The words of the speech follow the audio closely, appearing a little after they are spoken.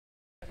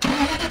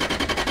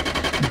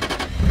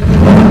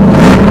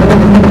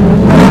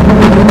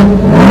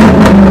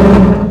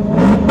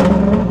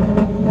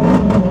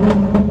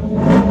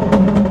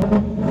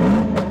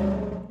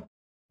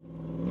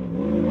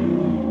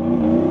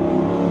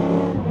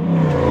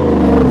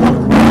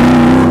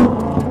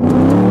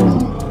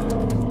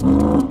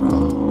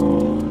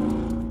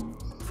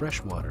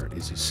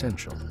is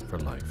essential for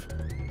life,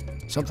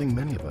 something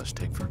many of us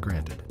take for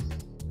granted.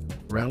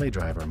 Rally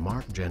driver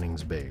Mark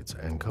Jennings-Bates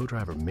and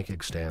co-driver Mick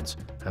Extance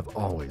have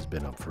always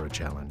been up for a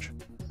challenge.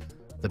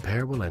 The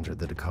pair will enter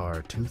the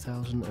Dakar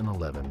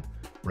 2011,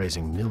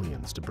 raising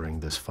millions to bring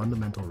this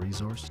fundamental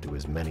resource to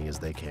as many as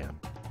they can.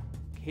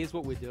 Here's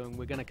what we're doing.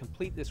 We're going to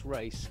complete this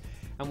race,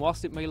 and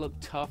whilst it may look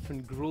tough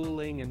and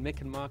grueling, and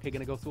Mick and Mark are going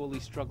to go through all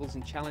these struggles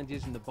and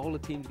challenges, and the Bowler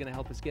team is going to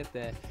help us get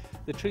there,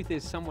 the truth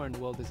is somewhere in the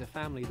world there's a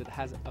family that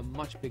has a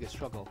much bigger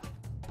struggle.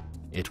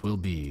 It will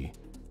be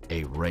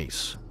a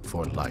race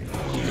for life.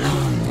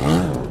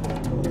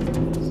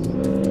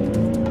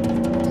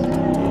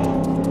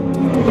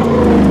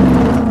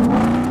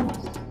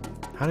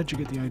 How did you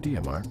get the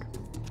idea, Mark?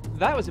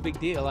 That was a big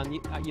deal, and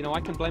you know,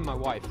 I can blame my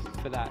wife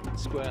for that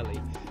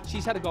squarely.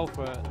 She's had a goal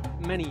for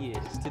many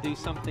years to do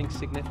something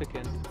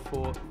significant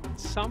for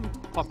some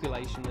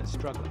population that's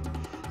struggling.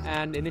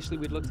 And initially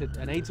we'd looked at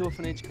an AIDS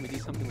orphanage. Can we do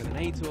something with an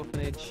AIDS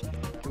orphanage?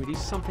 Can we do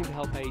something to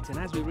help AIDS? And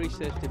as we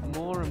researched it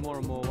more and more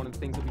and more, one of the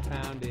things that we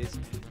found is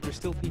there are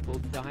still people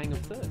dying of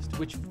thirst,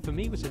 which for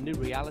me was a new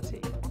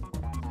reality.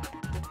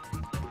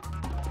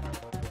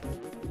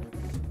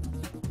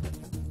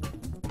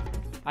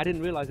 I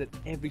didn't realize that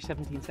every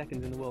 17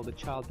 seconds in the world a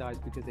child dies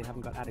because they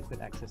haven't got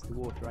adequate access to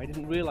water. I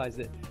didn't realize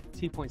that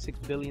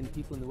 2.6 billion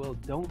people in the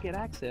world don't get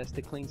access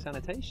to clean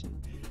sanitation.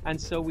 And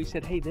so we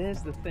said, hey,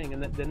 there's the thing.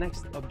 And the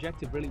next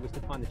objective really was to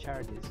find the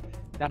charities.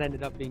 That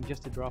ended up being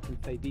Just a Drop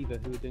and Faye Beaver,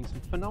 who are doing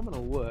some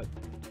phenomenal work.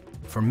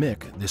 For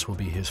Mick, this will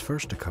be his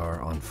first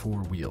Dakar on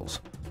 4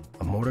 wheels.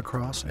 A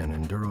motocross and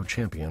enduro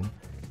champion,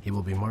 he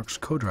will be Mark's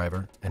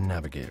co-driver and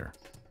navigator.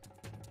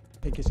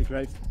 I think it's a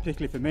great,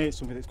 particularly for me, it's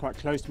something that's quite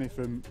close to me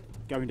from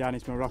going down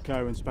into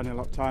Morocco and spending a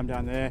lot of time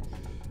down there.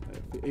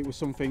 It was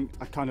something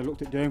I kind of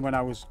looked at doing when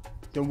I was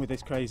done with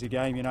this crazy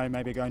game, you know,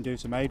 maybe go and do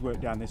some aid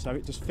work down there. So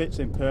it just fits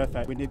in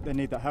perfect. They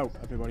need that help.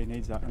 Everybody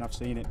needs that, and I've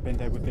seen it, been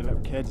there with the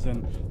little kids,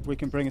 and we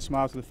can bring a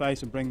smile to the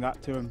face and bring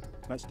that to them.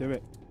 Let's do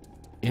it.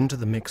 Into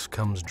the mix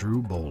comes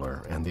Drew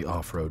Bowler and the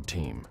off-road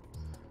team.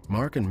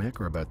 Mark and Mick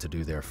are about to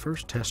do their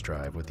first test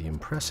drive with the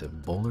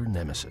impressive Bowler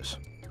Nemesis.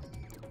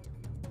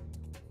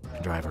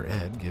 Driver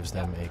Ed gives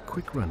them a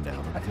quick rundown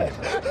of the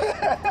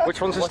vehicle.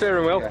 Which one's the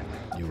steering wheel?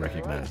 You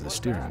recognize the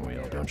steering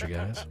wheel, don't you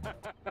guys?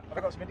 Have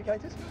I got some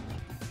indicators?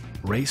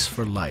 Race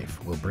for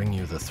Life will bring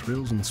you the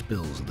thrills and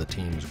spills of the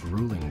team's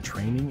grueling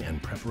training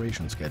and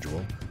preparation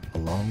schedule,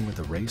 along with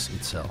the race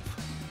itself.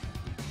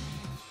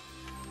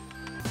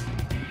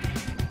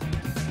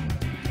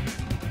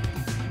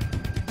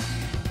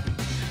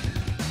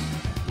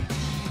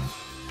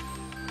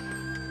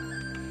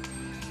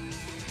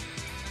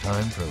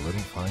 Time for a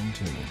little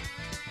fine-tuning.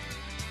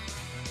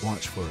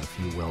 Watch for a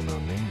few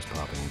well-known names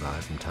popping by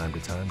from time to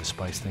time to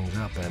spice things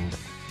up, and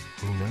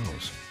who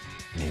knows,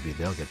 maybe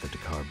they'll get the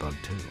Dakar bug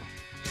too.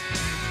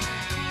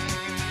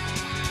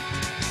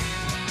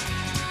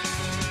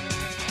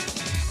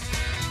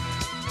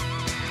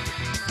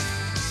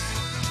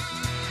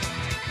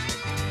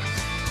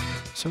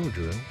 So,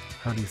 Drew,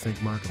 how do you think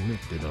Mark and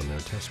Mick did on their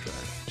test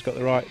drive? He's got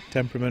the right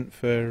temperament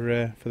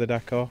for the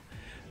Dakar.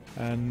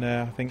 And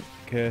I think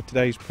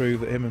today's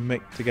proved that him and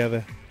Mick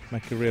together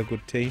make a real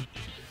good team.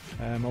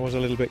 I was a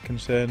little bit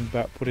concerned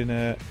about putting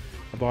a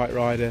bike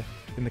rider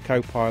in the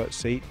co-pilot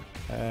seat.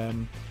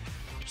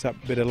 Just that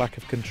bit of lack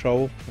of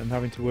control and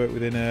having to work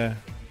within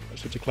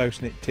such a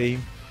close-knit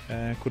team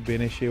could be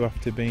an issue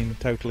after being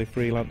totally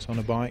freelance on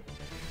a bike.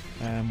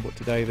 But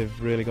today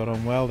they've really got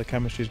on well. The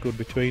chemistry is good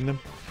between them.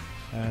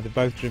 They've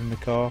both driven the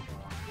car.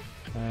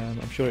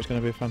 I'm sure it's going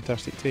to be a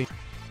fantastic team.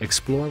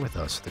 Explore with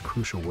us the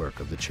crucial work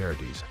of the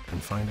charities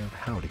and find out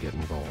how to get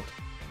involved.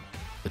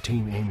 The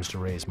team aims to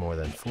raise more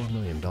than $4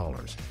 million,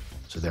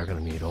 so they're going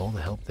to need all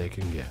the help they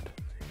can get.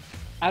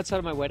 Outside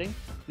of my wedding,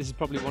 this is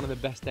probably one of the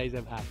best days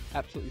I've had.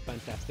 Absolutely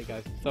fantastic.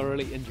 I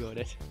thoroughly enjoyed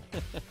it.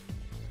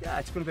 Yeah,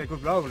 it's going to be a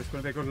good role. It's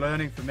going to be a good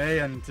learning for me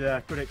and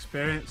good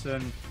experience,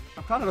 and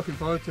I'm kind of looking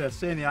forward to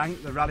seeing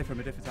the rally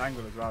from a different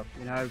angle as well.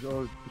 You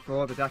know,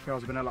 before the Dakar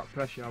has been a lot of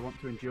pressure. I want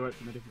to enjoy it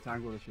from a different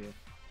angle this year.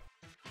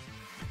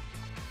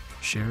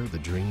 Share the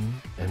dream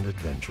and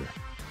adventure.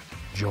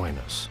 Join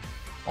us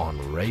on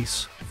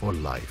Race for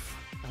Life.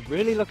 I'm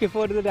really looking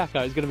forward to the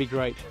Dakar. It's going to be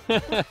great.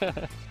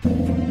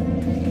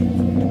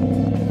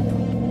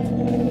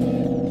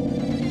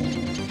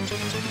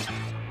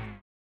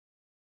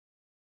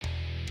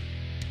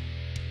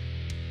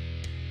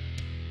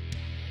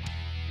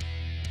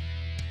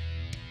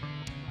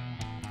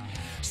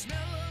 Smell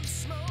of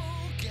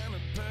smoke and a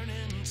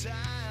burning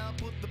tire.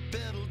 Put the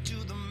pedal to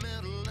the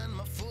metal and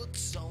my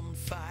foot's on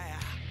fire.